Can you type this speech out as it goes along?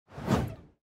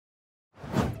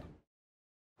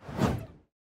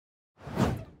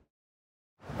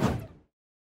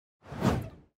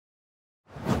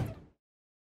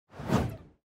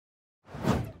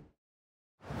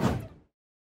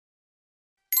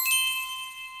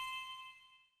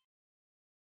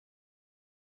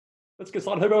Let's get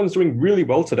started. Hope everyone's doing really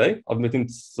well today.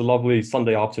 It's a lovely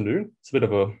Sunday afternoon. It's a bit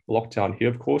of a lockdown here,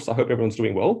 of course. I hope everyone's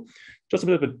doing well. Just a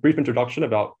bit of a brief introduction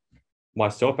about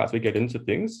myself as we get into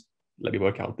things. Let me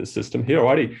work out this system here.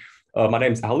 Alrighty. My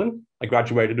name's Alan. I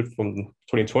graduated from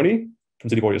 2020 from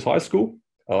City Warriors High School.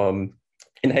 In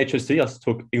HSC, I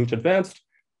took English Advanced,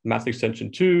 Maths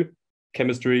Extension 2,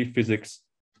 Chemistry, Physics,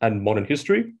 and Modern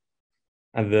History.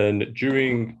 And then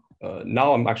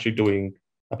now I'm actually doing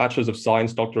a Bachelor's of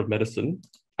Science, Doctor of Medicine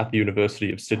at the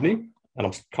University of Sydney, and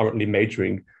I'm currently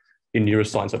majoring in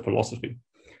neuroscience and philosophy.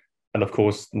 And of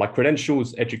course, my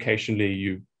credentials educationally,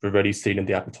 you've already seen in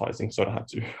the advertising, so I don't have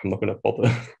to, I'm not going to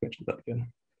bother mentioning that again.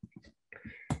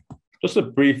 Just a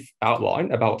brief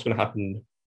outline about what's going to happen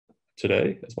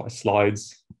today as my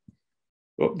slides.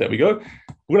 Oh, there we go.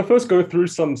 We're going to first go through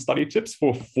some study tips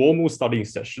for formal studying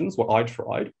sessions, what I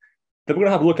tried. Then we're going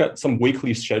to have a look at some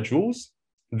weekly schedules,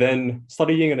 then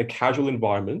studying in a casual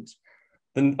environment,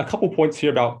 then a couple points here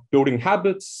about building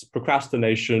habits,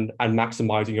 procrastination, and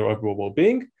maximizing your overall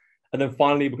well-being. And then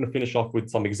finally, we're going to finish off with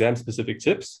some exam-specific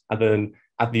tips, and then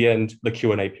at the end, the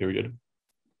Q&A period.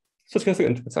 So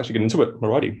let's actually get into it.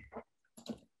 Alrighty.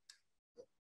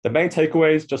 The main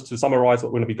takeaways, just to summarize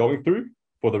what we're going to be going through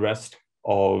for the rest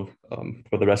of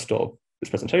this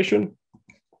presentation.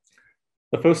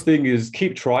 The first thing is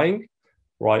keep trying,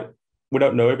 right? We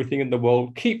don't know everything in the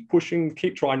world. Keep pushing,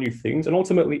 keep trying new things. And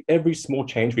ultimately, every small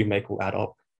change we make will add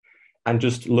up. And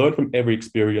just learn from every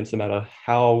experience, no matter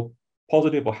how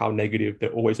positive or how negative,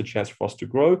 there's always a chance for us to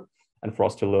grow and for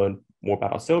us to learn more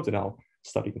about ourselves and our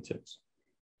studying tips.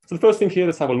 So the first thing here,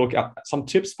 let's have a look at some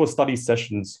tips for study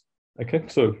sessions. Okay,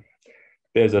 so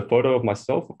there's a photo of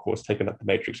myself, of course, taken at the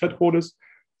Matrix headquarters.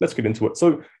 Let's get into it.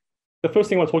 So the first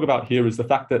thing I want to talk about here is the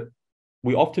fact that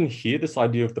we often hear this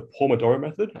idea of the Pomodoro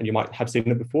method, and you might have seen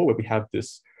it before, where we have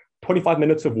this 25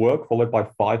 minutes of work followed by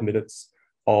 5 minutes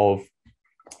of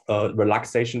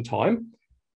relaxation time.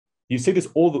 You see this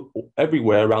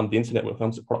everywhere around the internet when it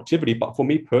comes to productivity, but for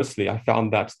me personally, I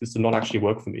found that this did not actually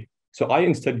work for me. So I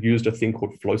instead used a thing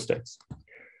called flow states.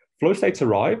 Flow states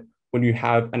arrive when you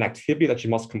have an activity that you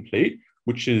must complete,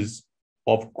 which is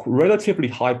of relatively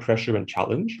high pressure and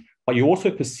challenge, but you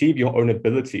also perceive your own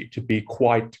ability to be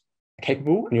quite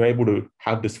capable, and you're able to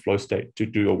have this flow state to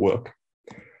do your work.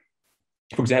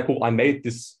 For example, I made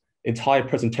this entire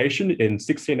presentation in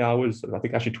 16 hours, I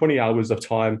think actually 20 hours of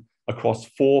time across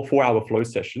four-hour flow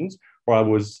sessions, where I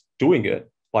was doing it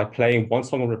by playing one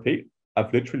song on repeat.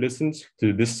 I've literally listened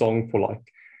to this song for like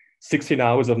 16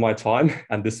 hours of my time,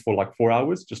 and this for like 4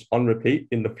 hours, just on repeat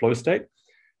in the flow state.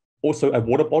 Also a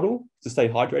water bottle to stay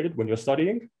hydrated when you're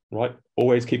studying, right?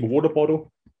 Always keep a water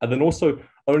bottle. And then also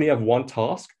only have one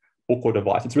task, book or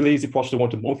device. It's really easy for us to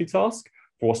want to multitask,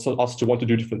 for us to want to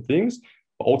do different things,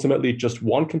 but ultimately just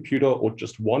one computer or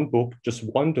just one book, just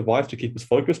one device to keep us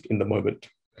focused in the moment.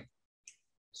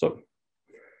 So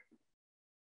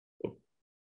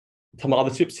some other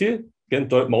tips here. Again,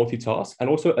 don't multitask, and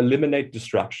also eliminate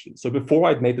distractions. So before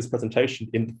I made this presentation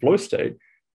in the flow state,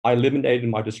 I eliminated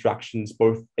my distractions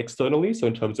both externally. So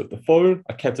in terms of the phone,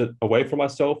 I kept it away from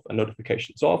myself and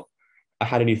notifications off. I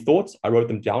had any thoughts, I wrote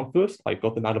them down first. I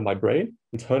got them out of my brain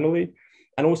internally.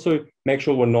 And also make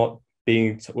sure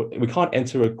we can't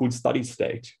enter a good study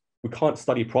state. We can't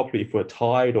study properly if we're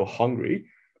tired or hungry.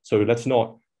 So let's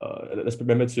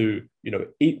remember to,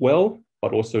 eat well,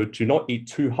 but also to not eat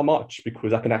too much,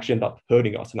 because that can actually end up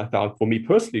hurting us. And I found for me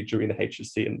personally during the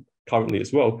HSC and currently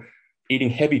as well, eating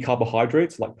heavy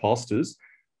carbohydrates like pastas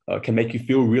can make you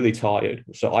feel really tired.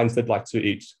 So I instead like to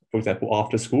eat, for example,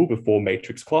 after school, before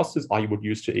matrix classes, I would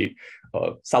used to eat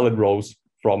salad rolls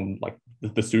from like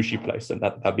the sushi place, and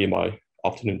that'd be my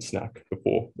afternoon snack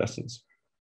before lessons.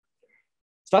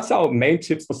 So that's our main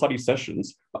tips for study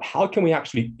sessions, but how can we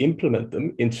actually implement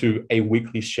them into a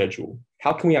weekly schedule?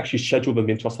 How can we actually schedule them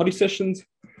into our study sessions?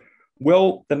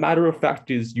 Well, the matter of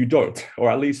fact is you don't, or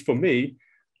at least for me,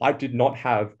 I did not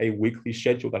have a weekly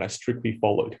schedule that I strictly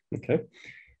followed, okay?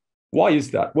 Why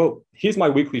is that? Well, here's my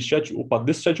weekly schedule, but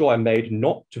this schedule I made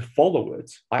not to follow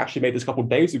it. I actually made this a couple of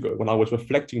days ago when I was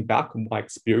reflecting back on my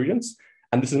experience,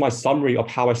 and this is my summary of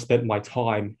how I spent my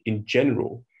time in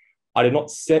general. I did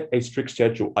not set a strict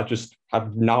schedule. I just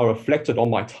have now reflected on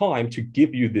my time to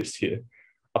give you this here.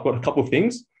 I've got a couple of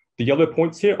things. The yellow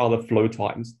points here are the flow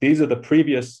times. These are the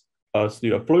previous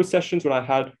flow sessions that I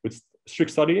had with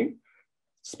strict studying.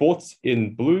 Sports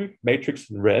in blue, matrix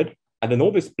in red, and then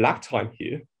all this black time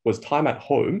here was time at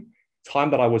home, time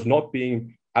that I was not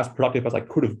being as productive as I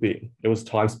could have been. It was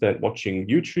time spent watching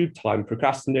YouTube, time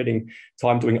procrastinating,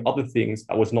 time doing other things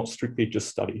that was not strictly just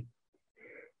study.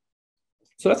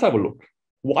 So let's have a look.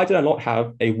 Why did I not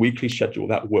have a weekly schedule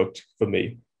that worked for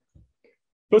me?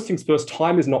 First things first,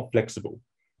 time is not flexible.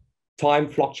 Time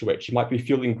fluctuates. You might be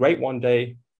feeling great one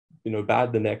day,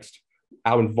 bad the next.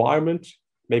 Our environment,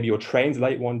 maybe your train's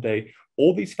late one day,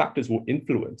 all these factors will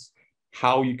influence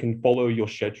how you can follow your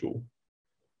schedule.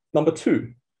 Number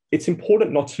two, it's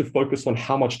important not to focus on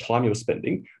how much time you're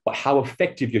spending, but how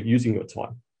effective you're using your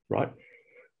time, right?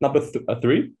 Number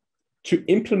three, to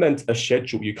implement a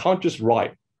schedule, you can't just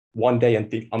write one day and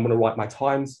think, I'm going to write my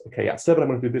times. Okay, at 7, I'm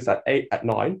going to do this, at 8, at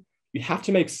 9. You have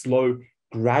to make slow,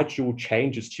 gradual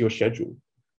changes to your schedule,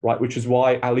 right? Which is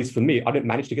why, at least for me, I didn't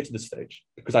manage to get to this stage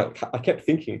because I kept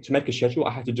thinking to make a schedule,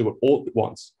 I had to do it all at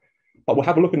once. But we'll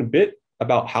have a look in a bit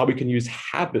about how we can use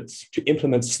habits to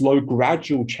implement slow,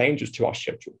 gradual changes to our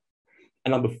schedule.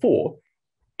 And number 4,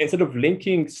 instead of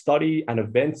linking study and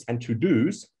events and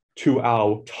to-dos to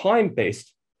our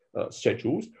time-based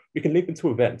schedules, we can link them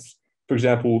to events. For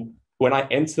example, when I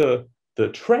enter the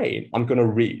train, I'm going to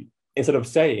read. Instead of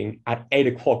saying at 8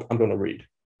 o'clock, I'm going to read.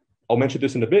 I'll mention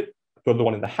this in a bit, further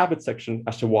on in the habit section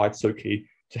as to why it's so key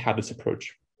to have this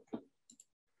approach.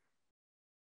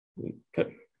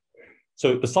 Okay.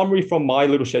 So the summary from my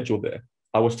little schedule there,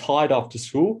 I was tired after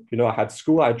school. I had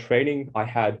school, I had training, I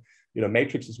had,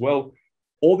 matrix as well.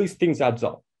 All these things adds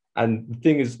up. And the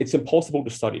thing is, it's impossible to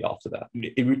study after that.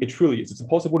 It truly is. It's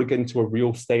impossible to get into a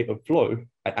real state of flow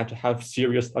and to have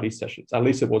serious study sessions. At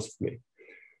least it was for me.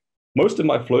 Most of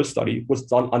my flow study was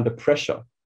done under pressure.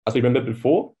 As we remembered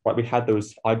before, right, we had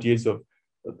those ideas of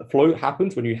the flow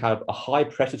happens when you have a high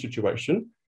pressure situation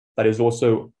that is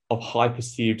also of high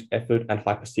perceived effort and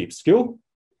high perceived skill.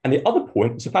 And the other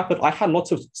point is the fact that I had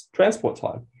lots of transport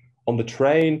time on the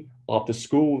train, after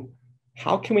school.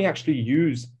 How can we actually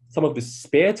use some of this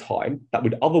spare time that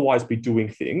would otherwise be doing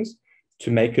things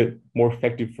to make it more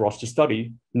effective for us to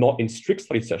study, not in strict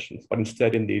study sessions, but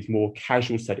instead in these more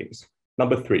casual settings?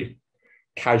 Number 3,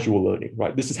 casual learning,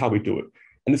 right? This is how we do it.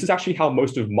 And this is actually how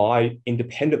most of my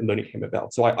independent learning came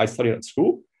about. So I studied at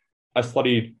school, I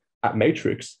studied at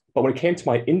Matrix, but when it came to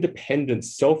my independent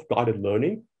self-guided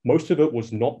learning, most of it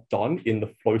was not done in the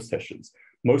flow sessions.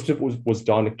 Most of it was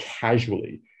done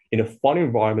casually in a fun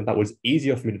environment that was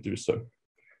easier for me to do so.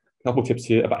 A couple of tips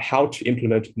here about how to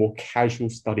implement more casual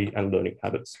study and learning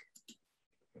habits.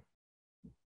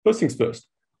 First things first,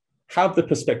 have the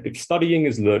perspective. Studying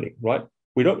is learning, right?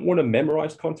 We don't want to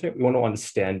memorize content, we want to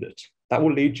understand it. That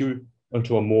will lead you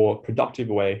into a more productive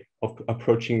way of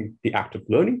approaching the act of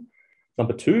learning.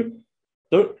 Number 2,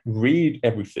 don't read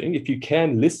everything. If you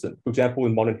can, listen. For example,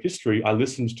 in modern history, I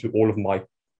listened to all of my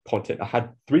content. I had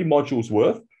 3 modules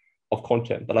worth of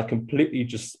content that I completely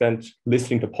just spent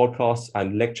listening to podcasts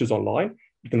and lectures online.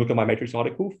 You can look at my Matrix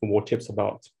article for more tips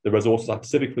about the resources I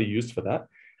specifically used for that.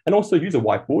 And also use a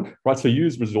whiteboard, right? So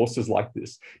use resources like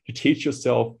this to teach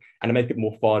yourself and to make it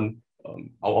more fun.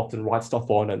 I'll often write stuff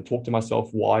on and talk to myself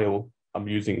while I'm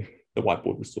using the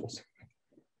whiteboard resource.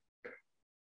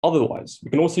 Otherwise,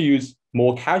 we can also use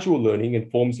more casual learning in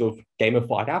forms of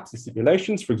gamified apps and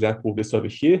simulations. For example, this over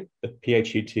here, the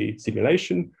PHET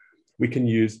simulation. We can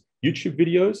use YouTube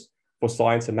videos for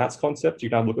science and maths concepts. You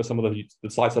can have a look at some of the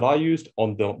sites that I used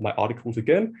on my articles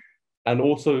again. And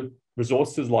also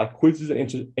resources like quizzes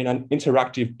and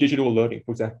interactive digital learning.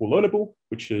 For example, Learnable,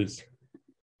 which is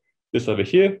this over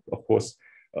here, of course,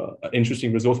 an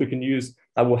interesting resource we can use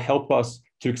that will help us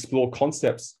to explore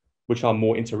concepts which are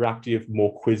more interactive,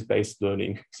 more quiz-based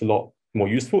learning. It's a lot more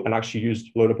useful, and I actually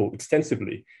used Learnable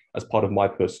extensively as part of my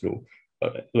personal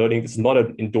learning. This is not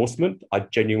an endorsement. I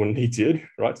genuinely did,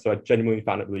 right? So I genuinely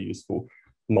found it really useful,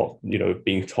 not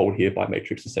being told here by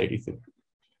Matrix to say anything.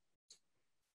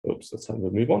 Oops, let's have a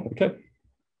move on. Okay.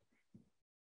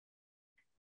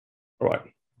 All right.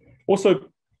 Also,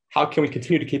 how can we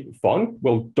continue to keep it fun?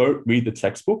 Well, don't read the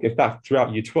textbook. In fact,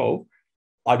 throughout year 12,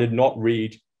 I did not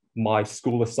read my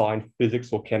school assigned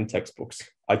physics or chem textbooks.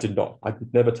 I did not. I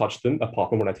never touched them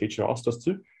apart from when a teacher asked us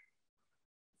to.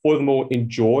 Furthermore,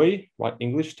 enjoy, right,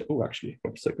 English. Oh, actually,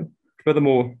 wait a second.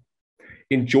 Furthermore,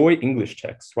 enjoy English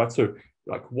texts, right? So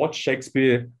like watch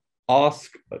Shakespeare,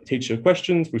 ask teacher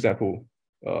questions, for example,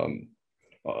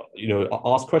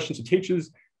 ask questions to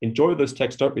teachers, enjoy those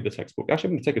texts, don't read the textbook. Actually,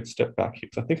 I'm going to take a step back here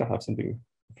because I think I have something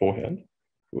beforehand.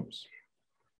 Whoops.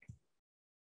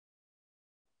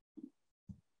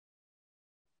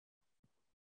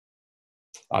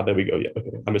 There we go. Yeah,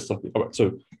 okay. I missed something. All right,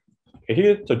 so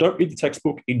here, so don't read the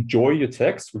textbook, enjoy your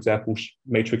text. For example,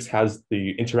 Matrix has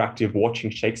the interactive Watching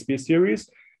Shakespeare series.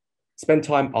 Spend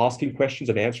time asking questions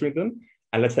and answering them.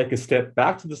 And let's take a step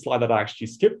back to the slide that I actually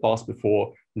skipped past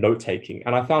before, note-taking.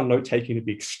 And I found note-taking to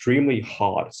be extremely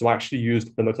hard. So I actually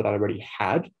used the notes that I already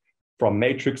had from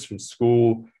Matrix, from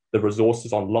school, the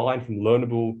resources online, from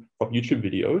Learnable, from YouTube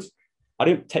videos. I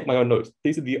didn't take my own notes.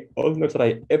 These are the only notes that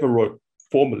I ever wrote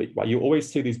formally, right? You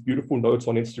always see these beautiful notes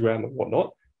on Instagram and whatnot.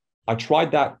 I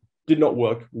tried that, did not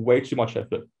work, way too much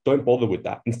effort. Don't bother with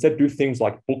that. Instead, do things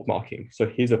like bookmarking. So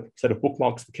here's a set of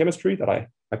bookmarks for chemistry that I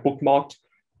bookmarked.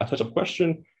 I touched up a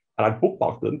question and I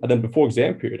bookmarked them. And then before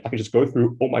exam period, I can just go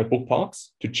through all my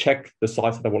bookmarks to check the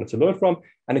sites that I wanted to learn from.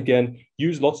 And again,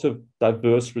 use lots of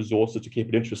diverse resources to keep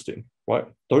it interesting, right?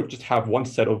 Don't just have one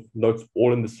set of notes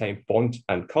all in the same font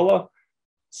and color.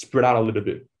 Spread out a little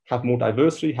bit. Have more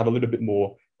diversity, have a little bit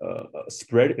more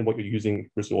spread in what you're using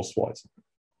resource-wise.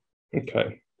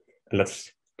 Okay, and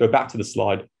let's go back to the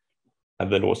slide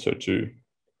and then also to,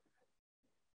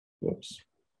 whoops,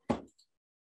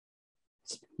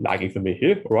 it's lagging for me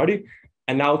here, alrighty.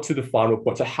 And now to the final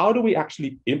point. So how do we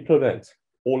actually implement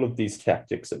all of these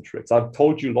tactics and tricks? I've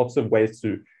told you lots of ways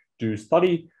to do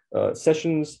study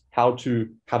sessions, how to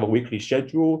have a weekly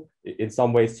schedule, in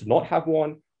some ways to not have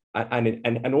one,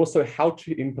 and also how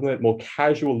to implement more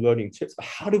casual learning tips. But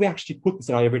how do we actually put this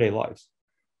in our everyday lives?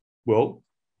 Well,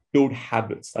 build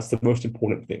habits. That's the most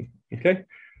important thing, okay?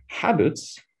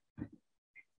 Habits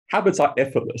are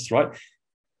effortless, right?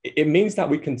 It means that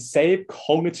we can save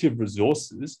cognitive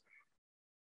resources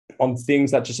on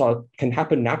things that just can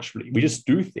happen naturally. We just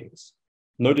do things.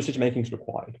 No decision-making is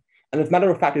required. And as a matter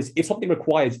of fact, is if something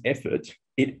requires effort,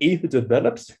 it either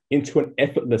develops into an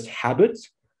effortless habit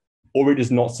or it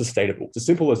is not sustainable. It's as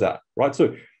simple as that, right?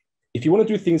 So if you want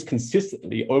to do things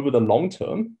consistently over the long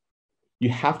term, you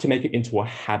have to make it into a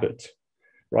habit,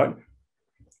 right?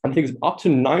 And the thing is, up to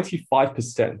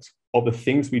 95% of the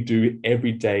things we do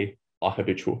every day are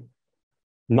habitual.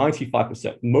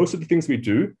 95%. Most of the things we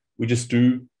do, we just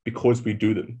do because we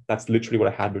do them. That's literally what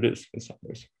a habit is in some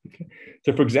ways. Okay?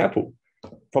 So for example,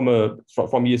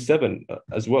 from year 7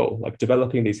 as well, like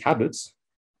developing these habits,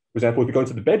 for example, if you go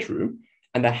into the bedroom,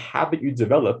 and the habit you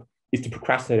develop is to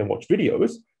procrastinate and watch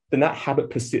videos, then that habit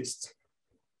persists.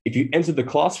 If you enter the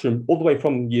classroom all the way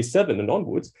from year 7 and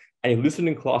onwards, and you listen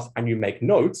in class and you make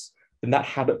notes, then that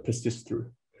habit persists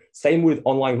through. Same with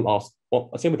online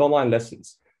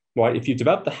lessons, right? If you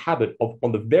develop the habit of,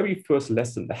 on the very first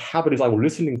lesson, the habit is I will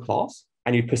listen in class,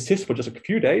 and you persist for just a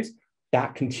few days,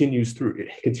 that continues through.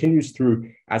 It continues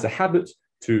through as a habit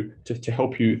to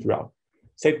help you throughout.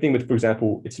 Same thing with, for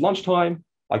example, it's lunchtime,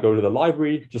 I go to the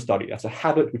library to study. That's a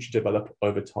habit which you develop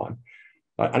over time.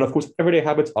 And of course, everyday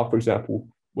habits are, for example,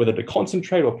 whether to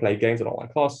concentrate or play games in online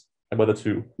class, and whether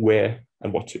to wear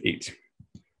and what to eat.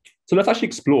 So let's actually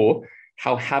explore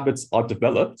how habits are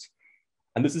developed.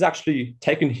 And this is actually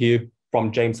taken here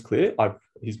from James Clear.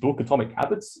 His book, Atomic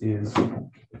Habits, is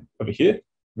over here.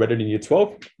 Read it in year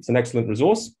 12. It's an excellent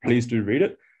resource. Please do read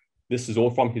it. This is all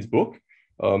from his book.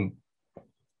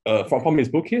 From his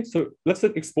book here. So let's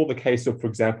explore the case of, for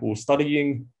example,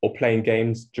 studying or playing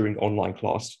games during online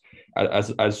class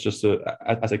as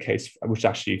a case, which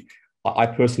actually I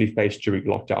personally faced during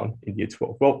lockdown in year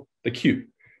 12. Well, the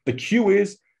cue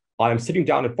is I am sitting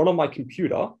down in front of my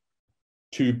computer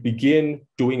to begin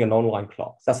doing an online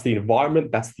class. That's the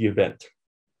environment, that's the event.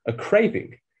 A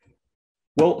craving.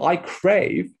 Well, I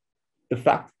crave the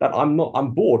fact that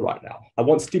I'm bored right now. I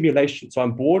want stimulation. So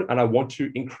I'm bored and I want to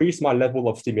increase my level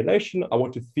of stimulation. I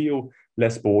want to feel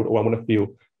less bored, or I want to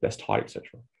feel less tired, etc.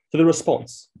 So the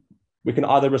response, we can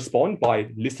either respond by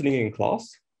listening in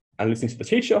class and listening to the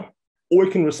teacher, or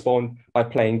we can respond by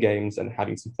playing games and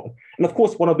having some fun. And of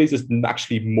course, one of these is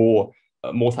actually more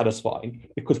satisfying,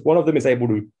 because one of them is able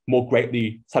to more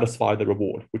greatly satisfy the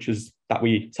reward, which is that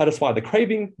we satisfy the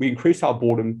craving, we increase our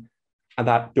boredom, and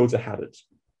that builds a habit.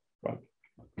 Right.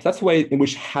 So that's the way in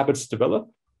which habits develop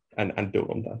and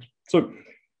build on that. So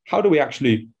how do we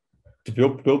actually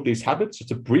build these habits?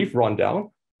 Just a brief rundown.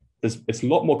 It's a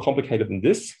lot more complicated than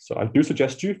this. So I do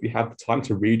suggest you, if you have the time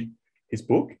to read his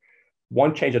book,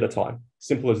 one change at a time.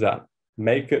 Simple as that.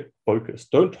 Make it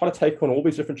focused. Don't try to take on all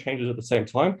these different changes at the same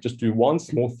time. Just do one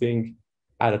small thing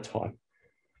at a time.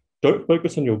 Don't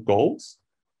focus on your goals.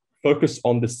 Focus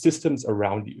on the systems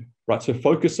around you, right? So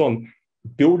focus on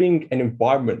building an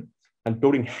environment and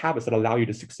building habits that allow you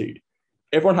to succeed.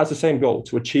 Everyone has the same goal,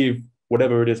 to achieve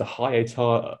whatever it is, a high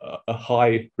ATAR, a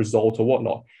high result or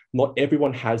whatnot. Not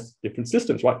everyone has different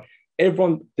systems, right?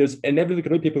 There's inevitably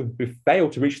going to be people who fail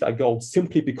to reach that goal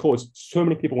simply because so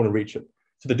many people want to reach it.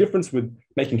 So the difference with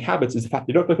making habits is the fact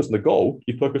you don't focus on the goal,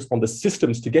 you focus on the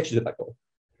systems to get you to that goal.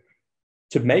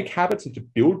 To make habits and to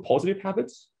build positive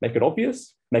habits, make it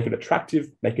obvious, make it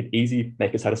attractive, make it easy,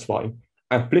 make it satisfying.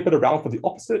 And flip it around for the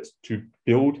opposite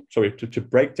to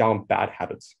break down bad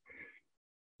habits.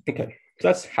 Okay, so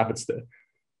that's habits there.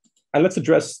 And let's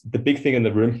address the big thing in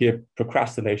the room here,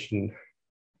 procrastination.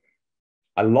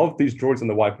 I love these drawings on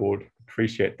the whiteboard.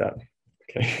 Appreciate that.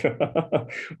 Okay.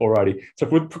 Alrighty. So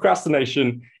with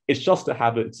procrastination, it's just a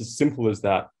habit. It's as simple as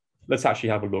that. Let's actually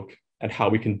have a look at how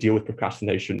we can deal with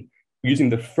procrastination using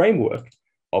the framework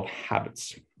of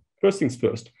habits. First things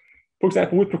first. For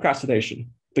example, with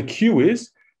procrastination, the cue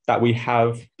is that we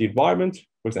have the environment,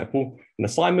 for example, an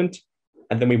assignment,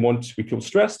 and then we feel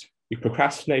stressed, we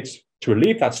procrastinate to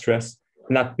relieve that stress,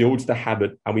 and that builds the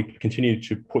habit, and we continue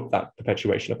to put that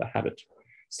perpetuation of the habit.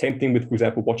 Same thing with, for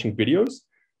example, watching videos,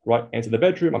 right? Enter the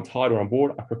bedroom, I'm tired or I'm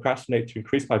bored, I procrastinate to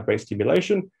increase my brain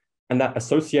stimulation, and that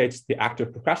associates the act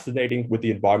of procrastinating with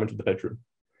the environment of the bedroom.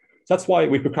 So that's why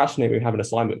we procrastinate when we have an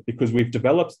assignment, because we've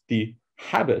developed the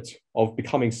habit of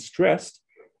becoming stressed,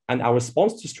 and our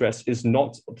response to stress is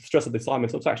not the stress of the assignment,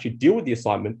 it's not to actually deal with the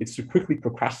assignment, it's to quickly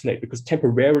procrastinate because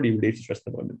temporarily relieves the stress at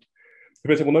the moment.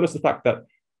 For example, notice the fact that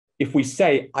if we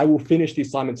say, I will finish the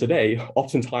assignment today,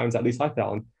 oftentimes, at least I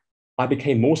found, I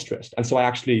became more stressed. And so I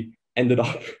actually ended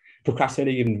up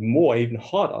procrastinating even more, even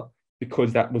harder,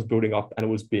 because that was building up and it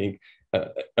was being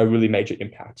a really major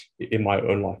impact in my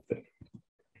own life then.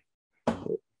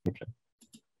 Okay.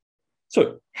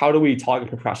 So how do we target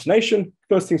procrastination?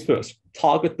 First things first,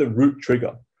 target the root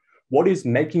trigger. What is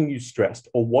making you stressed,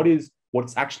 or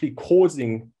what's actually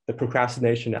causing the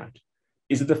procrastination act?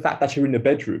 Is it the fact that you're in the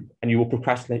bedroom and you will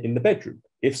procrastinate in the bedroom?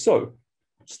 If so,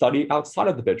 study outside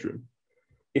of the bedroom.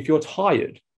 If you're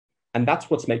tired and that's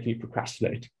what's making you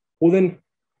procrastinate, well then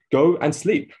go and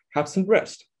sleep, have some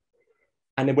rest.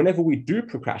 And then whenever we do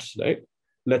procrastinate,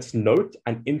 let's note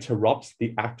and interrupt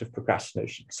the act of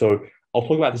procrastination. So I'll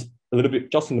talk about this a little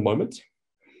bit just in a moment.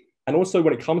 And also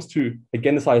when it comes to,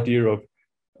 again, this idea of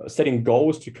setting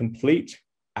goals to complete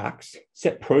acts,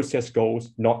 set process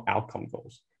goals, not outcome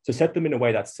goals. So set them in a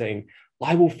way that's saying,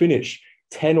 I will finish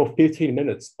 10 or 15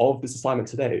 minutes of this assignment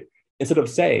today, instead of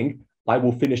saying, I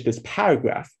will finish this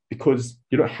paragraph, because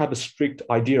you don't have a strict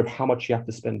idea of how much you have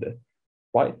to spend there,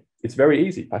 right? It's very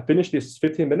easy. I finish this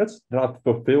 15 minutes, then I've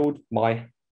fulfilled my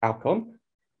outcome,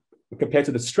 compared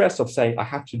to the stress of saying, I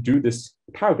have to do this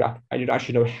paragraph, and you don't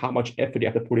actually know how much effort you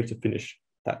have to put in to finish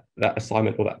that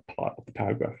assignment or that part of the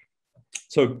paragraph.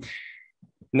 So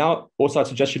now, also, I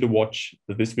suggest you to watch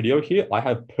this video here. I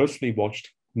have personally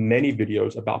watched many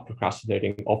videos about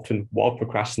procrastinating, often while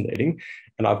procrastinating,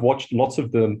 and I've watched lots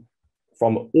of them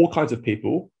from all kinds of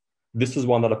people. This is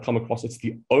one that I've come across. It's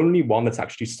the only one that's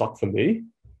actually stuck for me,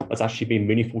 that's actually been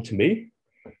meaningful to me.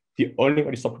 The only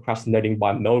way to stop procrastinating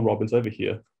by Mel Robbins over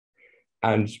here.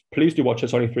 And please do watch it.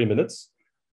 It's only 3 minutes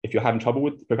if you're having trouble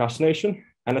with procrastination.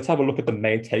 And let's have a look at the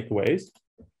main takeaways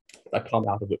that come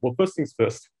out of it. Well, first things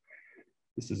first,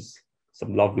 this is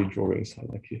some lovely drawings. I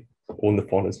like you, all in the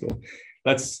font as well.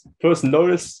 Let's first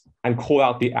notice and call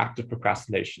out the act of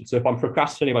procrastination. So if I'm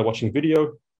procrastinating by watching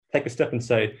video, take a step and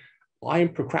say, I am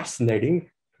procrastinating.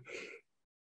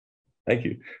 Thank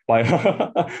you.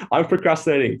 I'm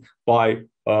procrastinating by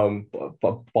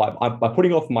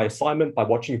putting off my assignment by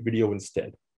watching video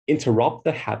instead. Interrupt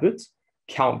the habit.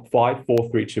 Count 5, 4,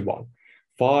 3, 2, 1.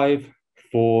 5,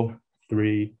 4,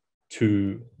 3,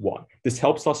 2, 1. This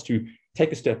helps us to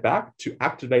take a step back to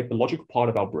activate the logical part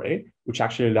of our brain, which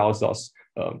actually allows us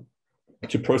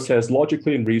to process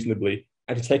logically and reasonably,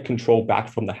 and to take control back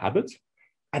from the habit,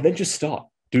 and then just start.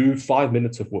 Do 5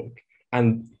 minutes of work.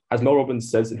 And as Mel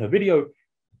Robbins says in her video,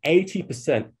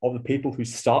 80% of the people who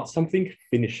start something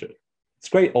finish it. It's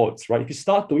great odds, right? If you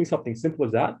start doing something simple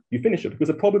as that, you finish it, because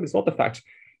the problem is not the fact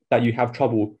that you have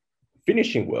trouble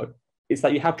finishing work, it's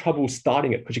that you have trouble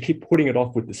starting it because you keep putting it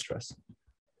off with the stress.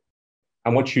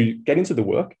 And once you get into the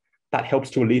work, that helps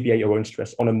to alleviate your own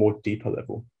stress on a more deeper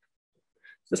level.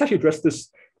 So let's actually address this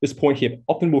point here.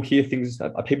 Often we'll hear things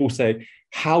that people say,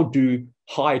 how do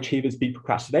high achievers beat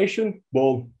procrastination?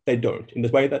 Well, they don't,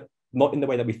 not in the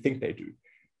way that we think they do.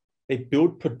 They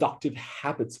build productive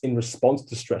habits in response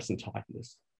to stress and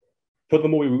tiredness.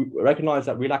 Furthermore, we recognize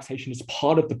that relaxation is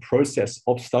part of the process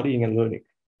of studying and learning.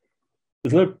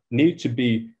 There's no need to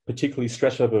be particularly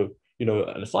stressed over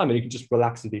an assignment. You can just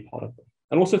relax and be part of it.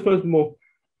 And also, furthermore,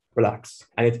 relax.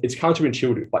 And it's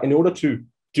counterintuitive, but in order to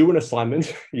do an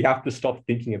assignment, you have to stop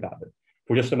thinking about it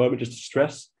for just a moment, just to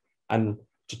stress and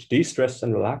to de-stress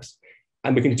and relax.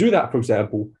 And we can do that, for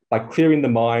example, by clearing the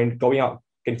mind, going out,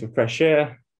 getting some fresh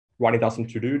air, writing down some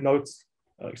to-do notes,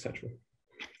 etc.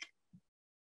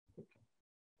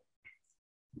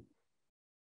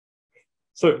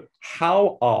 So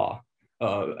how are,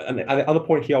 and the other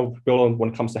point here I'll build on when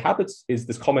it comes to habits is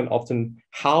this comment often,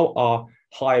 how are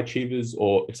high achievers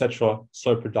or etc.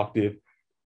 so productive?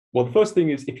 Well, the first thing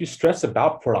is if you stress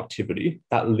about productivity,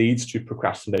 that leads to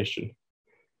procrastination.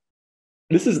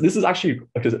 This is actually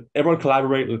because everyone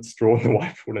collaborate. Let's draw on the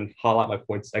whiteboard and highlight my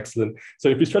points. Excellent. So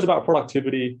if you stress about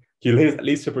productivity, it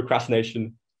leads to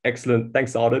procrastination. Excellent.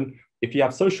 Thanks, Arden. If you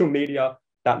have social media,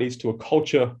 that leads to a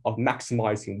culture of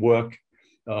maximizing work.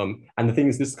 And the thing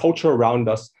is, this culture around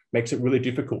us makes it really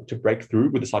difficult to break through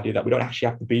with this idea that we don't actually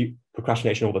have to be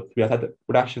procrastination all the time.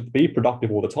 We actually have to be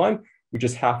productive all the time. We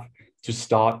just have to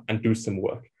start and do some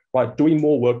work. Right? Doing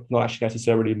more work not actually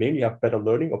necessarily mean you have better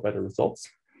learning or better results.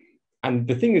 And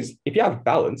the thing is, if you have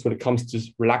balance when it comes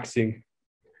to relaxing,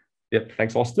 yep,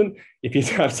 thanks, Austin. If you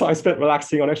have time spent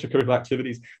relaxing on extracurricular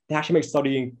activities, that actually makes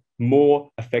studying more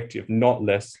effective, not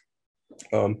less,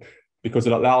 because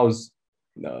it allows,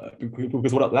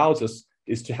 because what it allows us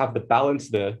is to have the balance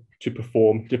there to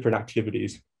perform different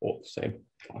activities all at the same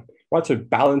time. Right? So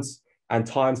balance and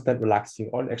time spent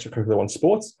relaxing on extracurricular on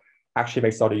sports actually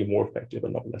makes studying more effective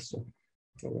and not less so.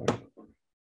 All right.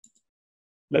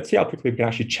 Let's see how quickly we can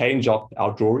actually change up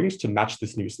our drawings to match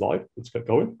this new slide. Let's get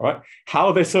going. All right. How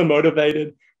are they so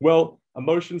motivated? Well,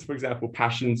 emotions, for example,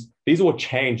 passions, these all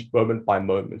change moment by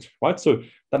moment, right? So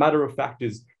the matter of fact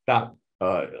is that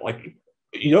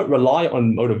you don't rely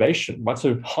on motivation, right?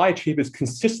 So high achievers,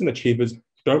 consistent achievers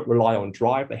don't rely on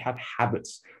drive. They have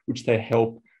habits, which they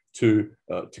help to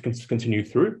continue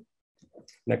through.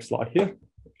 Next slide here.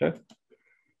 Okay.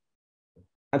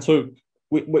 And so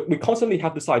we constantly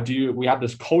have this idea, we have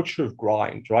this culture of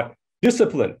grind, right?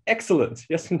 Discipline, excellent.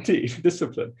 Yes, indeed,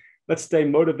 discipline. Let's stay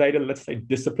motivated. Let's stay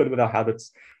disciplined with our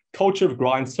habits. Culture of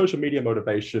grind, social media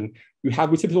motivation. We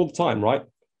see this all the time, right?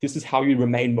 This is how you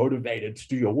remain motivated to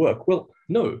do your work. Well,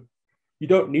 no, you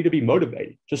don't need to be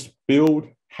motivated. Just build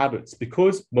habits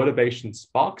because motivation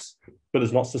sparks, but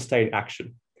does not sustain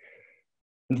action.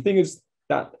 And the thing is,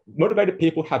 that motivated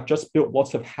people have just built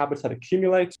lots of habits that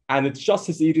accumulate, and it's just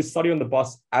as easy to study on the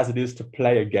bus as it is to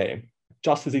play a game.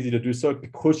 Just as easy to do so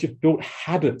because you've built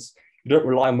habits. You don't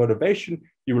rely on motivation,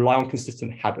 you rely on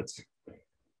consistent habits.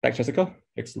 Thanks, Jessica.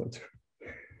 Excellent.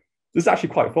 This is actually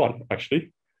quite fun,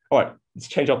 actually. All right, let's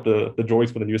change up the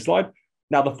drawings for the new slide.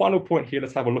 Now, the final point here,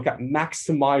 let's have a look at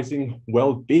maximizing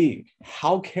well-being.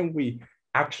 How can we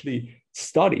actually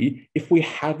study if we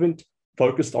haven't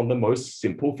focused on the most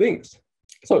simple things?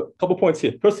 So a couple points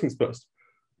here. First things first,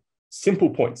 simple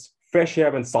points, fresh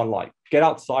air and sunlight. Get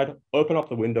outside, open up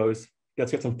the windows, let's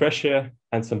get some fresh air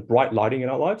and some bright lighting in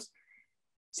our lives.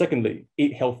 Secondly,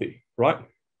 eat healthy, right?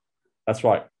 That's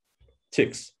right.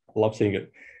 Ticks, I love seeing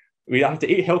it. We have to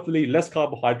eat healthily, less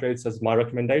carbohydrates as my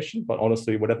recommendation, but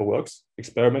honestly, whatever works,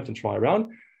 experiment and try around.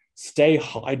 Stay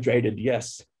hydrated,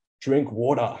 yes. Drink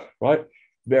water, right?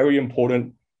 Very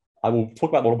important. I will talk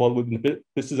about water bottle in a bit.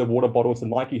 This is a water bottle. It's a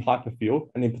Nike Hyperfuel.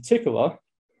 And in particular,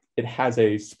 it has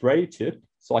a spray tip.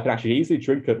 So I can actually easily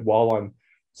drink it while I'm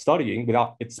studying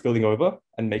without it spilling over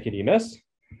and making any mess.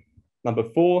 Number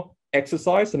 4,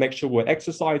 exercise. To make sure we're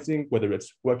exercising, whether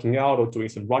it's working out or doing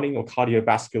some running or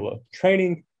cardiovascular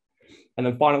training. And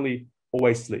then finally,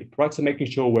 always sleep, right? So making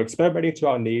sure we're experimenting to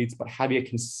our needs, but having a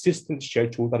consistent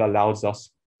schedule that allows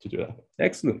us to do that.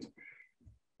 Excellent.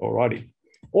 All righty.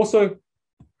 Also,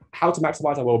 how to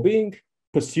maximize our well-being,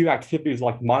 pursue activities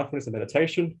like mindfulness and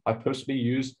meditation. I personally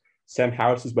use Sam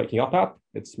Harris's Waking Up app.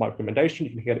 It's my recommendation.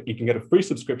 You can get a free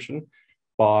subscription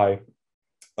by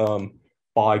searching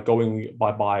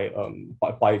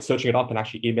it up and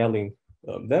actually emailing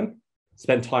them.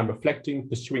 Spend time reflecting,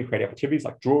 pursuing creative activities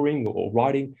like drawing or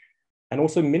writing, and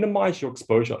also minimize your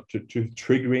exposure to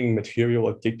triggering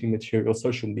material, addicting material,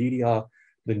 social media,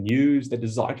 the news, the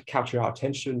desire to capture our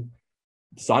attention,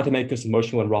 designed to make us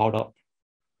emotional and riled up.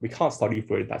 We can't study if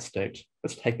we're at that stage.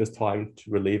 Let's take this time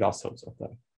to relieve ourselves of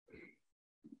that.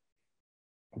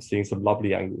 I'm seeing some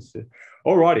lovely angles here.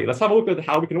 Alrighty, let's have a look at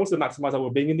how we can also maximize our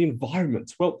well-being in the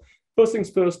environment. Well, first things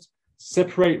first,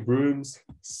 separate rooms,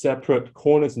 separate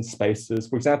corners and spaces.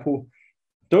 For example,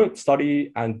 don't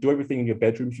study and do everything in your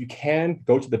bedroom. If you can,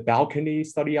 go to the balcony,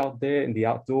 study out there in the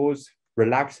outdoors,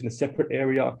 relax in a separate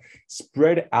area,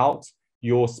 spread out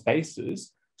your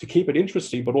spaces to keep it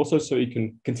interesting, but also so you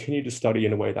can continue to study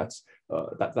in a way that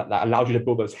allows you to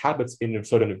build those habits in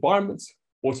certain environments.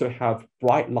 Also have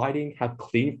bright lighting, have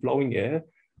clean flowing air,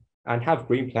 and have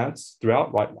green plants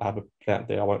throughout, right? I have a plant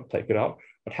there, I won't take it out,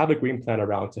 but have a green plant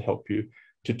around to help you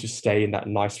to stay in that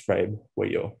nice frame where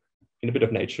you're in a bit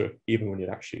of nature, even when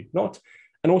you're actually not.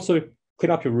 And also clean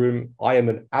up your room. I am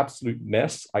an absolute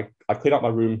mess. I cleaned up my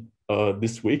room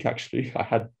this week, actually. I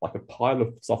had like a pile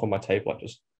of stuff on my table. I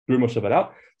just threw most of it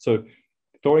out. So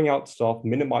throwing out stuff,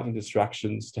 minimizing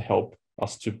distractions to help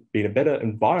us to be in a better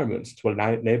environment, to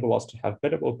enable us to have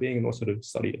better well-being and also to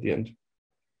study at the end.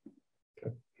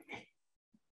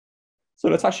 So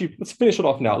let's finish it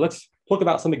off now. Let's talk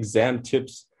about some exam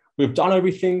tips. We've done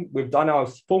everything. We've done our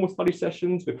formal study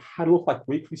sessions. We've had a look at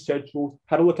weekly schedules,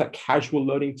 had a look at casual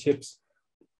learning tips.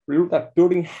 We looked at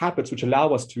building habits which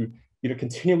allow us to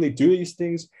continually do these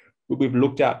things. We've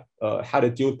looked at how to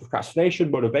deal with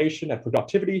procrastination, motivation, and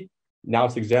productivity. Now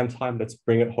it's exam time. Let's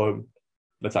bring it home.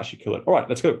 Let's actually kill it. All right,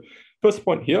 let's go. First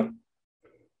point here.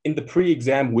 In the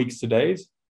pre-exam weeks to days,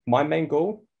 my main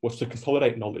goal was to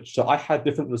consolidate knowledge. So I had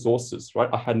different resources, right?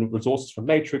 I had resources from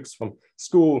Matrix, from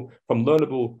school, from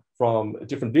Learnable, from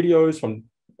different videos, from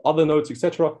other notes,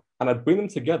 etc. And I'd bring them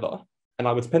together and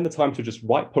I would spend the time to just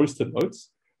write post-it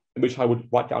notes in which I would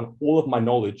write down all of my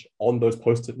knowledge on those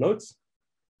post-it notes.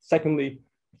 Secondly,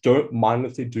 don't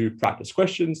mindlessly do practice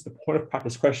questions. The point of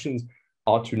practice questions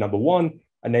are to, number one,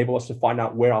 enable us to find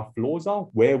out where our flaws are,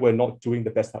 where we're not doing the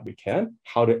best that we can,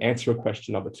 how to answer a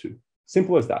question, number two.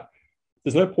 Simple as that.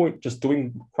 There's no point just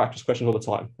doing practice questions all the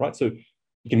time, right? So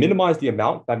you can minimize the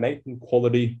amount by making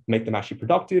quality, make them actually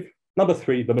productive. Number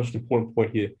three, the most important point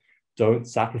here, don't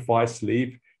sacrifice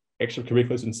sleep,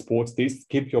 extracurriculars and sports. These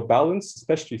keep your balance,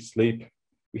 especially sleep.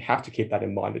 We have to keep that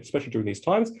in mind, especially during these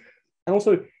times. And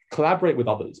also collaborate with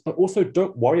others, but also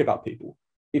don't worry about people.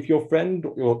 If your friend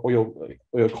or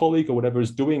your colleague or whatever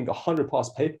is doing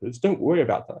 100+ papers, don't worry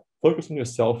about that. Focus on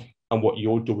yourself and what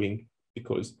you're doing,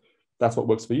 because that's what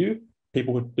works for you.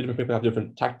 Different people have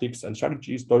different tactics and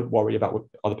strategies. Don't worry about what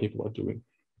other people are doing.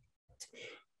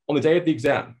 On the day of the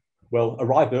exam, well,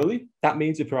 arrive early. That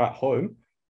means if you're at home,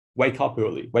 wake up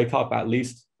early. Wake up at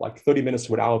least like 30 minutes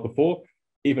to an hour before.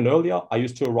 Even earlier, I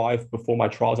used to arrive before my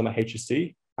trials and my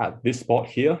HSC at this spot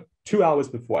here, 2 hours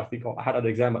before. I think I had an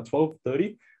exam at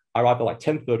 12:30. I arrived at like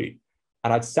 10:30.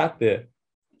 And I'd sat there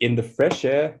in the fresh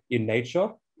air, in nature,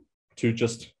 to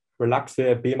just relax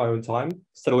there, be in my own time,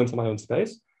 settle into my own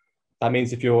space. That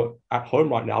means if you're at home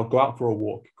right now, go out for a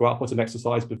walk, go out for some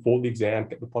exercise before the exam,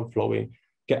 get the blood flowing,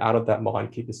 get out of that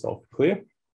mind, keep yourself clear.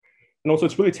 And also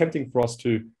it's really tempting for us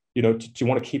to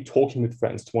want to keep talking with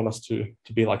friends, to want us to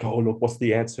be like, oh, look, what's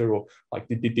the answer? Or like,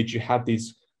 did you have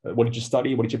these, what did you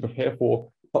study? What did you prepare for?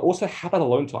 But also have that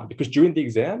alone time, because during the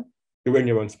exam, you're in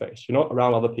your own space. You're not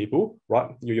around other people,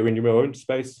 right? You're in your own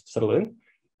space, settle in.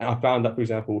 And I found that, for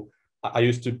example, I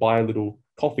used to buy a little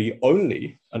coffee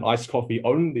only, an iced coffee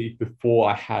only before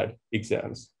I had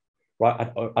exams,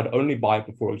 right? I'd only buy it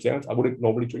before exams. I wouldn't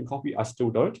normally drink coffee. I still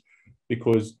don't,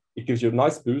 because it gives you a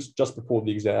nice boost just before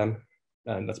the exam.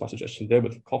 And that's my suggestion there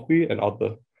with coffee and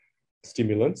other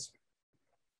stimulants.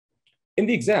 In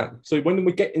the exam, so when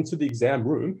we get into the exam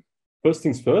room, first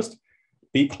things first,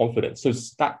 be confident. So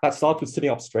that starts with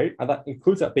sitting up straight, and that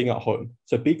includes that being at home.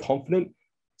 So be confident,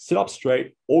 sit up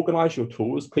straight, organize your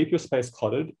tools, keep your space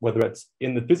cluttered, whether it's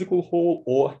in the physical hall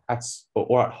or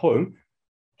at home.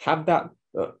 Have that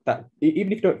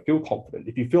even if you don't feel confident,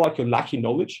 if you feel like you're lacking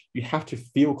knowledge, you have to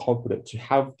feel confident to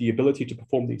have the ability to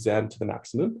perform the exam to the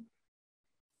maximum.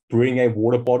 Bring a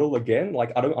water bottle again.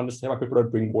 Like, I don't understand why people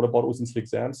don't bring water bottles into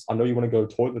exams. I know you want to go to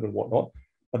the toilet and whatnot,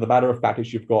 but the matter of fact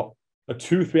is you've got a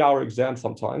 2-3 hour exam.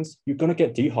 Sometimes you're going to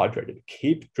get dehydrated.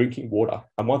 Keep drinking water.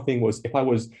 And one thing was, if I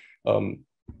was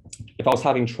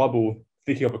having trouble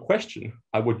thinking of a question,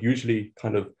 I would usually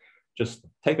kind of just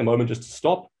take a moment just to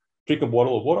stop, drink a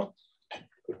bottle of water,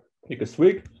 take a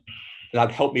swig, and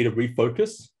that'd help me to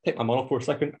refocus, take my mind off for a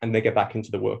second, and then get back into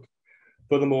the work.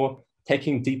 Furthermore,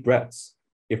 taking deep breaths.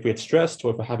 If we're stressed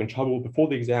or if we're having trouble before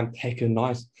the exam, take a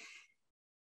nice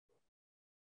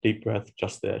deep breath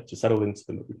just there to settle into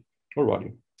the mood.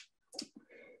 Alrighty. Here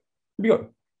we go.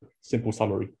 Simple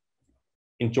summary.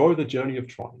 Enjoy the journey of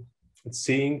trying and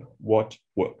seeing what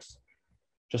works.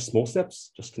 Just small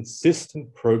steps, just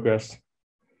consistent progress.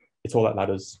 It's all that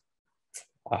matters.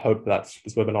 I hope that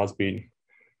this webinar has been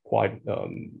quite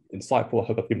insightful. I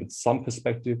hope I've given some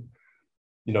perspective.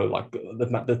 Like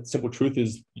the simple truth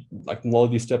is, like, a lot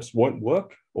of these steps won't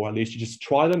work, or at least you just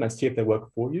try them and see if they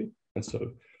work for you. And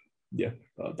so, yeah,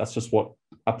 that's just what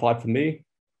applied for me.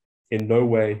 In no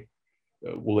way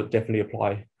will it definitely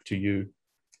apply to you.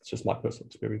 It's just my personal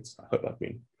experience. I hope I've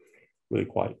been really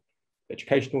quite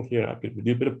educational here, and I've given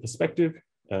you a bit of perspective,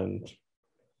 and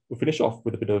we'll finish off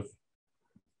with a bit of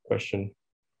question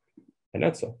and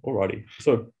answer. Alrighty.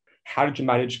 So, how did you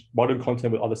manage modern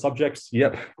content with other subjects?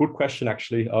 Yep, good question,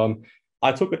 actually.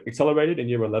 I took it accelerated in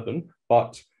year 11,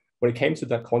 but when it came to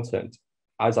that content,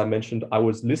 as I mentioned, I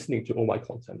was listening to all my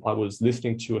content. I was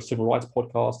listening to a civil rights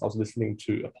podcast. I was listening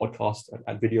to a podcast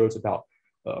and videos about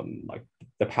like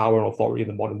the power and authority in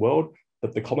the modern world,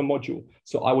 the common module.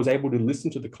 So I was able to listen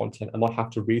to the content and not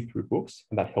have to read through books,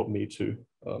 and that helped me to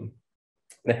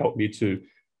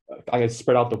I guess,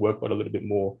 spread out the workload a little bit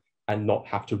more. and not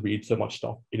have to read so much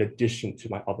stuff in addition to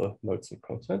my other notes and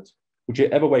content. Would you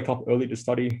ever wake up early to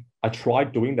study? I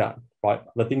tried doing that, right?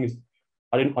 The thing is,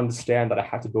 I didn't understand that I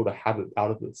had to build a habit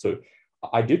out of it. So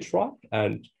I did try,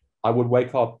 and I would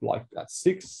wake up like at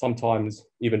 6, sometimes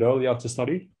even earlier to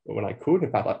study when I could.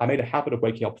 In fact, I made a habit of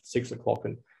waking up at 6 o'clock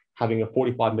and having a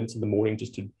 45 minutes in the morning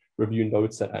just to review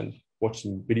notes and watch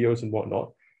some videos and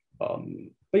whatnot.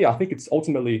 But yeah, I think it's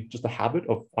ultimately just a habit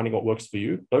of finding what works for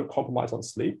you. Don't compromise on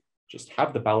sleep. Just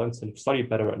have the balance, and study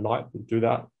better at night, do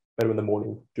that. Better in the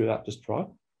morning, do that. Just try.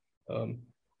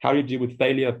 How do you deal with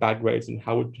failure, bad grades, and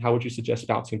how would you suggest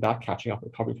bouncing back, catching up,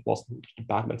 recovering from lost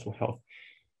bad mental health?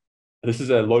 This is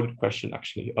a loaded question,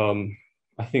 actually.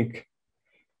 I think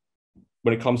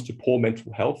when it comes to poor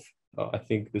mental health, I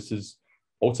think this is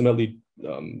ultimately,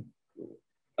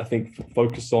 I think,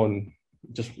 focus on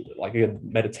just like a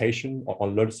meditation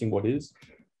on noticing what is.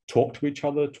 Talk to each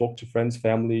other, talk to friends,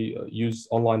 family, use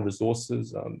online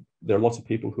resources. There are lots of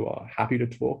people who are happy to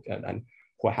talk and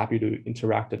who are happy to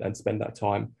interact and spend that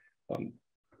time,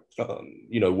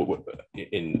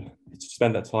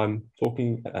 spend that time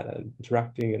talking and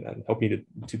interacting and helping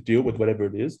to deal with whatever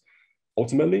it is.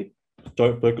 Ultimately,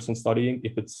 don't focus on studying.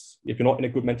 If you're not in a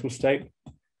good mental state,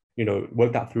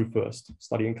 work that through first.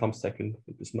 Studying comes second.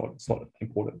 It's not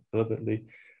important relevantly.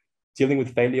 Dealing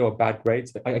with failure or bad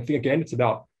grades, I think again, it's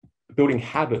about building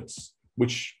habits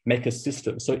which make a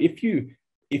system. So if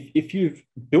you've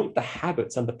built the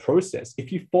habits and the process,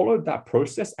 if you followed that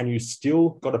process and you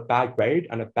still got a bad grade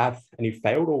and you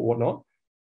failed or whatnot,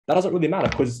 that doesn't really matter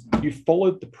because you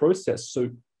followed the process. So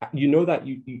you know that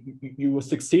you were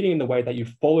succeeding in the way that you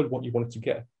followed what you wanted to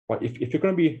get. Right? If you're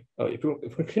going to be if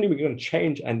we're going to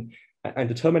change and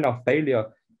determine our failure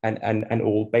and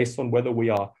all based on whether we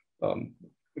are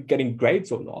getting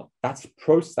grades or not, that's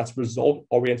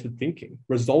result-oriented thinking.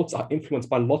 Results are influenced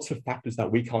by lots of factors that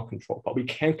we can't control, but we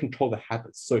can control the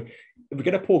habits. So if we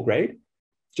get a poor grade,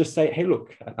 just say, hey,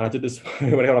 look, and I did this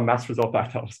when I got a maths result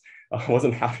back, I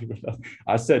wasn't happy with that.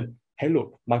 I said, hey,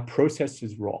 look, my process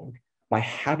is wrong. My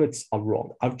habits are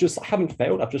wrong. I haven't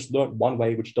failed. I've just learned one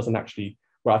way,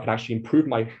 where I can actually improve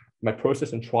my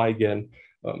process and try again.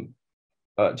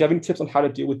 Do you have any tips on how to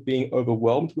deal with being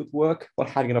overwhelmed with work, not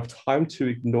having enough time to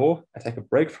ignore and take a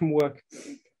break from work?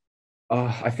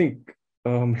 I think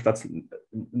that's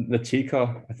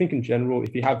Natika. I think in general,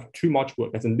 if you have too much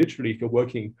work, as in literally if you're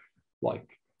working like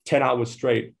 10 hours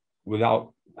straight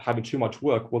without having too much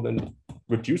work, well then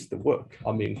reduce the work.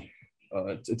 I mean,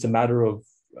 it's a matter of,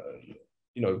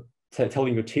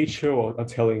 telling your teacher or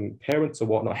telling parents or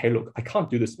whatnot, hey, look, I can't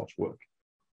do this much work.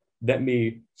 Let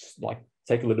me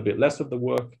take a little bit less of the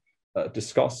work,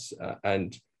 discuss,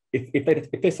 and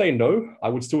if they say no, I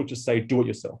would still just say do it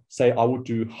yourself. Say I would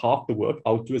do half the work.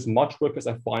 I would do as much work as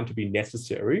I find to be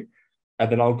necessary,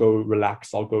 and then I'll go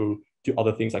relax. I'll go do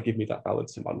other things that give me that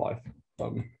balance in my life.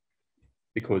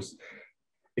 Because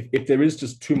if there is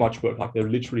just too much work, like there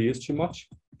literally is too much,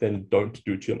 then don't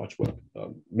do too much work.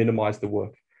 Minimize the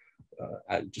work.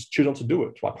 And just choose not to do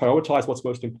it. Right? Prioritize what's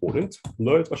most important.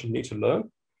 Learn what you need to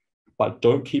learn, but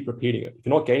don't keep repeating it. If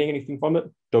you're not gaining anything from it,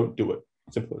 don't do it.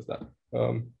 Simple as that.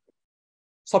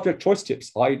 Subject choice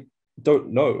tips. I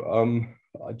don't know.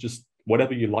 Just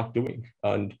whatever you like doing.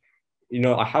 And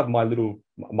I have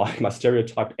my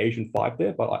stereotyped Asian 5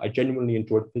 there, but I genuinely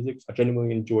enjoyed physics. I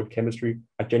genuinely enjoyed chemistry.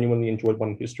 I genuinely enjoyed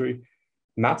one history.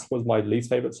 Maths was my least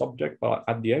favorite subject, but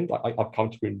at the end, I've come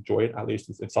to enjoy it, at least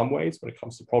in some ways, when it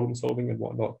comes to problem solving and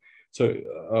whatnot. So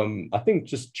I think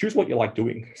just choose what you like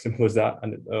doing. Simple as that.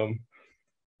 And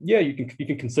you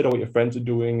can consider what your friends are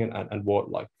doing and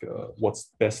what's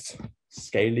best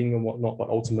scaling and whatnot. But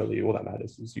ultimately, all that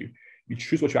matters is you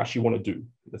choose what you actually want to do.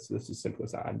 That's as simple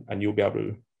as that, and you'll be able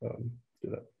to do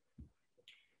that.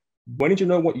 When did you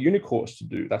know what uni course to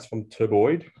do? That's from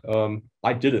Turboid.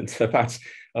 I didn't. In fact,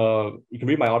 you can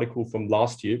read my article from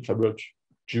last year, which I wrote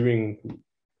during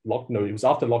lockdown. It was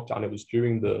after lockdown. It was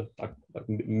during the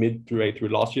mid through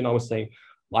last year, and I was saying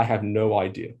I have no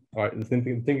idea. All right. And the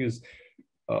thing is,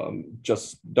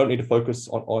 just don't need to focus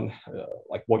on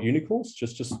what uni course.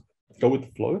 Just go with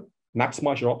the flow.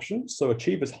 Maximize your options. So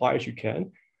achieve as high as you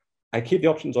can, and keep the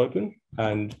options open.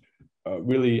 And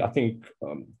really, I think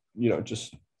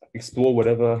just explore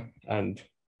whatever. And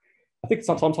I think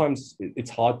sometimes it's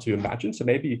hard to imagine. So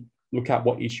maybe look at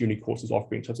what each uni course is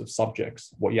offering in terms of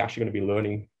subjects, what you're actually going to be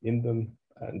learning in them.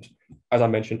 And as I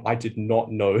mentioned, I did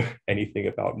not know anything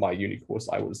about my uni course.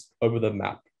 I was over the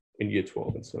map in year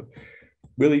 12. And so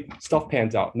really stuff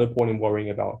pans out. No point in worrying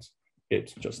about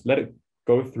it. Just let it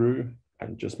go through,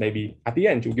 and just maybe at the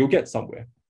end, you'll get somewhere,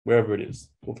 wherever it is.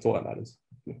 That's all that matters.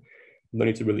 No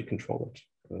need to really control it.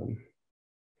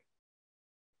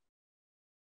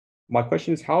 my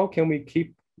question is, how can we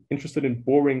keep interested in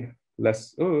boring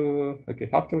okay,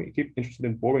 how can we keep interested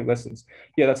in boring lessons?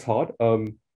 Yeah, that's hard.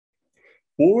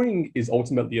 Boring is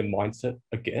ultimately a mindset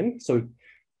again. So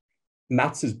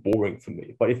maths is boring for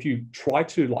me, but if you try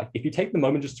to if you take the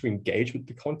moment just to engage with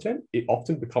the content, it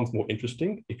often becomes more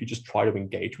interesting if you just try to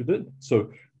engage with it. So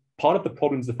part of the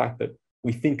problem is the fact that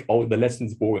we think, oh, the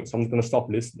lesson's boring, so I'm going to stop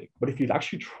listening. But if you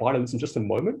actually try to listen just a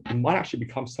moment, you might actually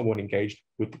become somewhat engaged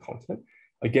with the content.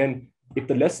 Again, if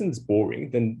the lesson's boring,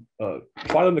 then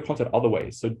try to learn the content other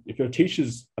ways. So if your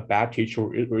teacher's a bad teacher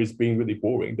or is being really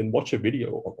boring, then watch a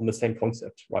video on the same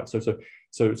concept, right? So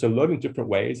learn in different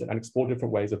ways and explore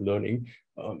different ways of learning.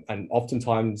 And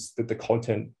oftentimes the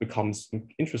content becomes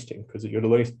interesting because you're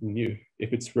learning something new.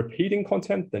 If it's repeating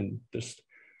content, then just,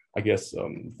 I guess,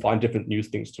 find different new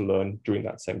things to learn during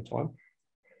that same time.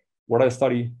 What did I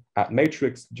study at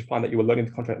Matrix? Did you find that you were learning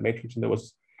the content at Matrix and there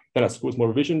was then at school's more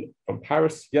revision from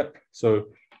Paris? Yep. So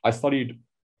I studied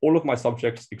all of my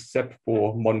subjects except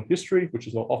for modern history, which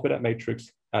is not offered at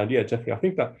Matrix. And yeah, definitely, I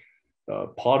think that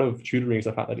part of tutoring is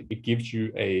the fact that it gives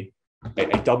you a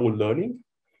double learning.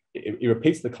 It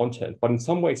repeats the content, but in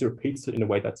some ways it repeats it in a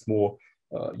way that's more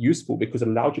useful because it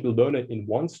allows you to learn it in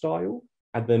one style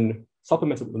and then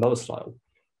supplement it with another style.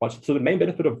 Right? So the main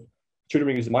benefit of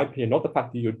tutoring is, in my opinion, not the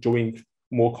fact that you're doing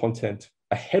more content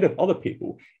ahead of other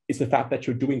people, it's the fact that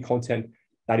you're doing content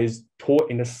that is taught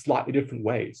in a slightly different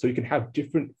way. So you can have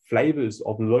different flavors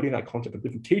of learning that content from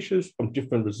different teachers, from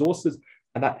different resources,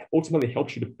 and that ultimately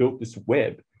helps you to build this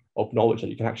web of knowledge that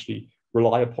you can actually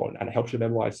rely upon, and it helps you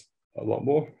memorize a lot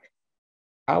more.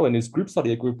 Alan, is group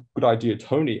study a good idea?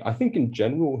 Tony, I think in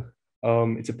general,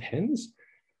 it depends.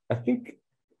 I think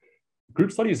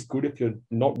group study is good if you're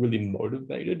not really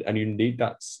motivated and you need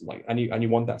that, and you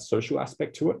want that social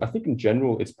aspect to it. I think in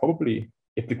general, it's probably,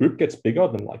 if the group gets bigger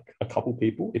than a couple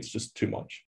people, it's just too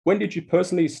much. When did you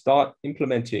personally start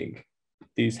implementing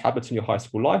these habits in your high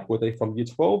school life? Were they from year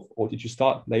 12 or did you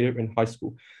start later in high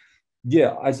school?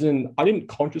 Yeah, as in, I didn't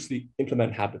consciously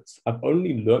implement habits. I've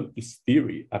only learned this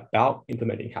theory about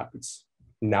implementing habits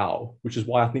now, which is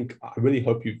why I think, I really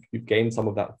hope you've gained some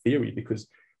of that theory, because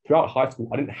throughout high school,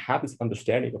 I didn't have this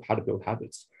understanding of how to build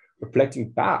habits. Reflecting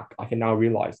back, I can now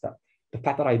realize that the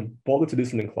fact that I bothered to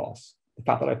listen in class, the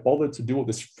fact that I bothered to do all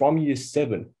this from year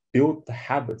 7, built the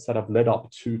habits that have led up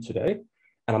to today.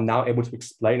 And I'm now able to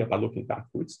explain it by looking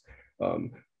backwards.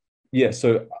 Yeah,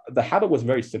 so the habit was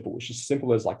very simple. It's just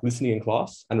simple as listening in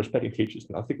class and respecting teachers.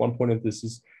 And I think one point of this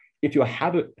is, if your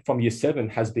habit from year 7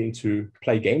 has been to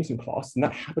play games in class, then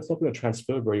that habit's not going to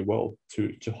transfer very well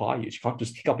to higher years. You can't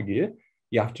just kick up a gear.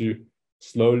 You have to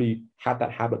slowly have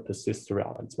that habit persist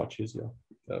throughout, and it's much easier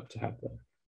to have that.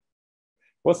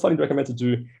 What studying do you recommend to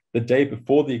do the day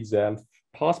before the exam?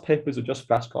 Past papers or just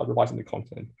flashcards, revising the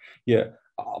content? Yeah,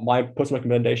 my personal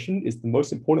recommendation is the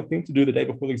most important thing to do the day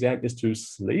before the exam is to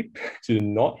sleep, to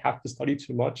not have to study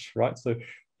too much, right? So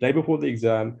day before the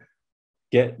exam,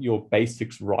 get your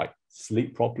basics right.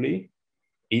 Sleep properly,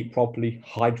 eat properly,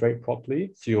 hydrate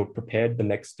properly, so you're prepared the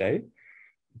next day.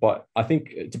 But I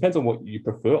think it depends on what you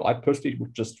prefer. I personally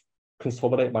would just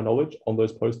consolidate my knowledge on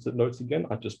those post-it notes again.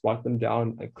 I just write them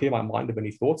down and clear my mind of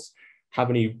any thoughts. Have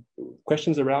any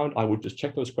questions around, I would just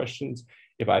check those questions.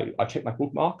 If I check my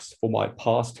bookmarks for my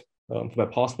past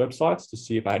websites to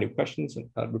see if I had any questions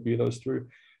and review those through.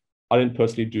 I didn't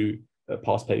personally do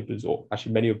past papers, or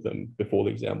actually many of them, before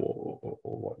the exam or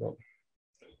whatnot.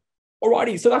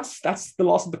 Alrighty, so that's the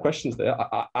last of the questions there.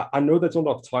 I know there's not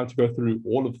enough time to go through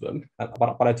all of them,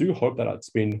 but I do hope that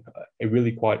it's been a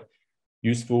really quite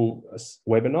useful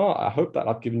webinar. I hope that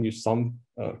I've given you some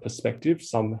perspective,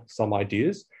 some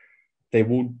ideas. They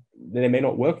may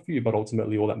not work for you, but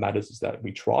ultimately all that matters is that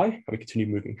we try and we continue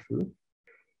moving through.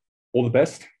 All the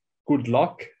best. Good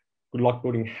luck. Good luck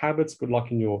building habits. Good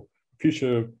luck in your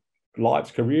future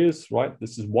lives, careers, right?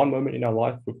 This is one moment in our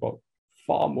life. We've got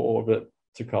far more of it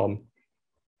to come.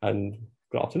 And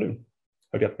good afternoon.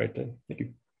 Hope you have a great day. Thank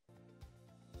you.